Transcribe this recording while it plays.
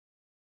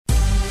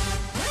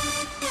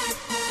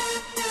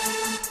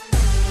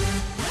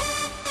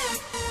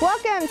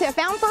Welcome to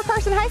Fountain Fort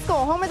Carson High School,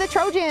 home of the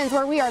Trojans,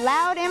 where we are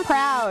loud and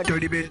proud.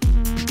 Dirty bit.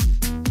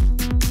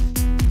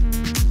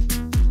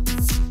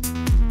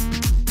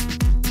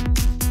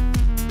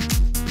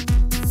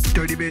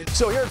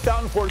 So here at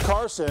Fountain Fort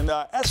Carson,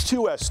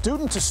 S2S,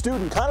 student to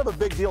student, kind of a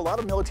big deal. A lot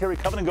of military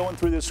coming and going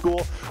through this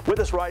school. With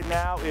us right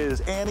now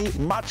is Annie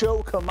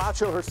Macho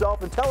Camacho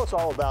herself, and tell us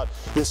all about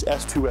this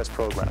S2S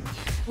program.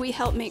 We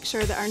help make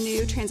sure that our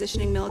new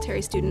transitioning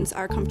military students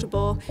are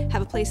comfortable,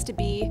 have a place to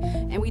be,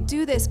 and we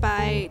do this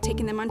by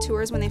taking them on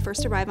tours when they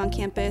first arrive on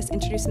campus,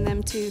 introducing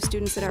them to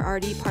students that are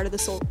already part of the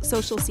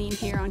social scene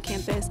here on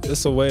campus.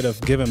 It's a way of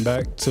giving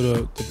back to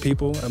the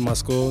people at my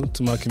school,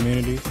 to my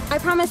community. I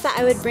promised that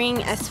I would bring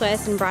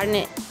S2S and broaden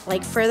it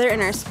further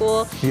in our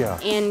school,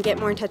 and get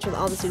more in touch with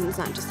all the students,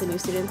 not just the new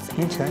students,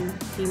 and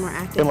be more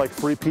active. And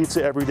free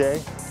pizza every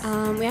day?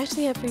 We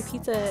actually have free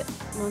pizza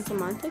once a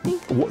month, I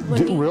think.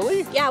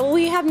 Really? Yeah, well,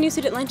 we have new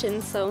student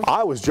luncheons, so.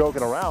 I was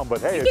joking around, but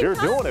hey, if you're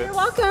doing it. You're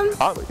welcome.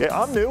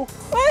 I'm new.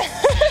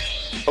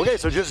 Okay,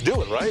 so just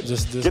do it, right?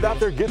 Just get out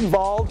there, get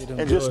involved,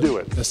 and just do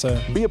it. Yes,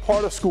 sir. Be a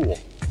part of school.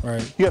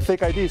 Right. You have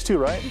fake IDs too,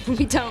 right?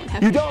 We don't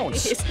have You fake don't?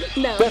 IDs.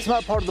 No. That's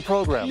not part of the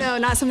program. No,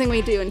 not something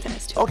we do in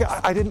test. Okay,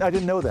 I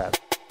didn't know that.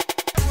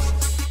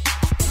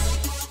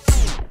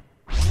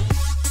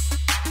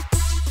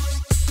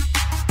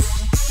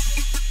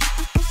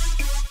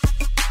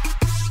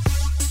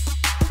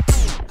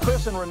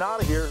 Chris and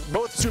Renata here,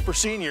 both super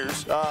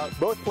seniors,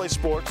 both play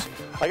sports.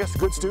 I guess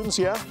good students,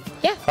 yeah?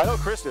 Yeah. I know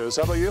Chris is.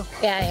 How about you?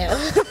 Yeah, I am.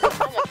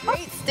 I'm a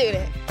great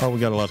student. Oh, we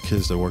got a lot of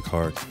kids that work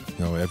hard.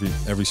 You know,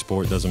 every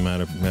sport, doesn't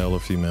matter male or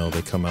female,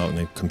 they come out and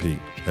they compete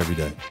every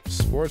day.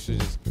 Sports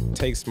just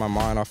takes my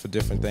mind off of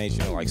different things,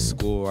 you know, like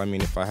school. I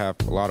mean, if I have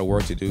a lot of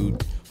work to do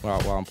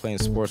while I'm playing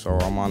sports or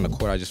I'm on the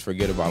court, I just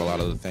forget about a lot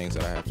of the things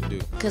that I have to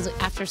do. Because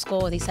after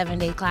school, these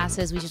 7-day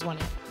classes, we just want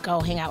to go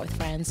hang out with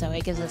friends, so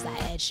it gives us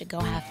that edge to go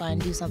have fun,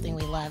 do something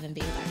we love, and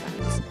be with our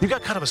friends. You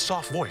got kind of a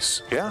soft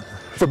voice, yeah?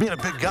 For being a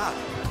big guy.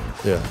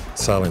 Yeah,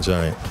 silent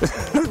giant.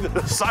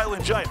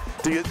 Silent giant.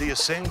 Do you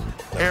sing,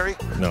 Harry?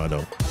 No, I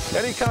don't.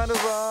 Any kind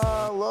of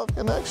love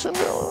connection?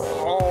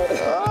 Love,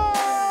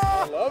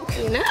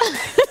 you know.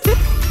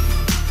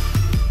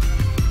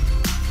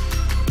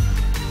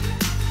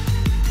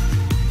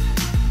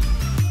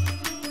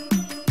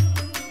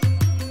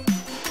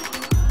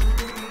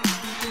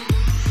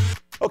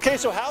 Okay,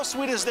 so how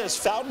sweet is this?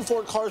 Fountain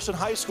Fort Carson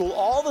High School,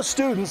 all the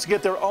students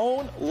get their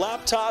own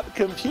laptop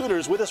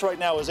computers. With us right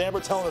now is Amber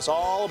telling us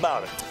all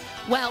about it.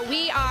 Well,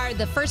 we are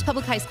the first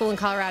public high school in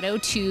Colorado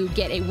to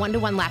get a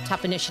one-to-one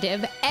laptop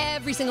initiative.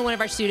 Every single one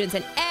of our students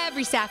and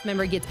every staff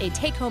member gets a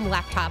take-home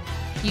laptop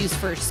used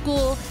for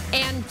school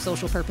and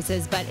social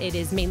purposes, but it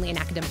is mainly an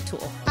academic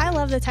tool. I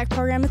love the tech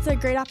program. It's a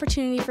great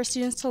opportunity for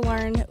students to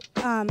learn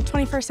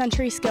 21st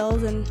century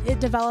skills, and it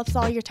develops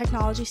all your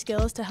technology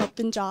skills to help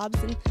in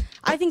jobs, and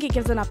I think it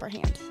gives an upper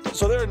hand.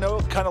 So there are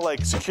no kind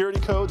of security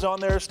codes on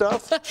their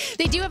stuff?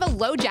 They do have a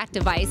low jack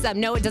device.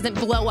 No, it doesn't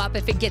blow up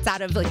if it gets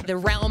out of the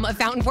realm of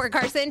Fountain Fort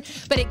Carson,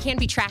 but it can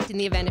be tracked in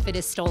the event if it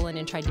is stolen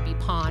and tried to be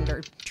pawned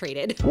or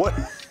traded. What?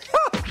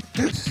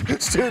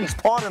 Students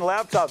pawning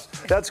laptops.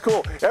 That's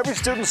cool. Every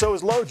student so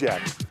is low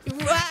jack.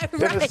 Right.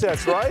 In a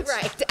sense, right?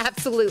 Right,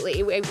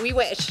 absolutely. We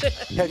wish.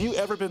 Have you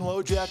ever been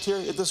low jacked here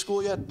at this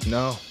school yet?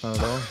 No, not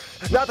at all.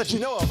 Not that you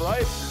know of,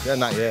 right? Yeah,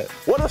 not yet.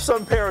 What if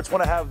some parents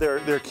want to have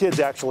their kids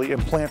actually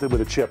implanted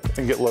with a chip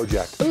and get low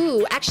jacked?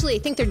 Ooh, actually, I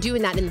think they're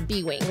doing that in the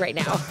B wing right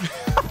now.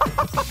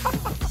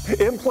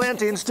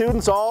 Implanting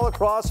students all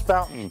across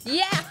Fountain.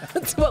 Yeah,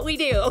 that's what we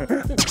do.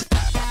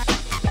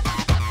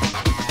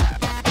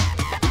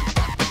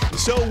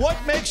 So what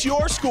makes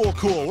your school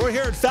cool? We're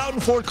here at Fountain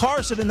Fort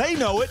Carson, and they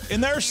know it,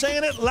 and they're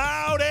saying it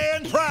loud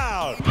and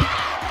proud.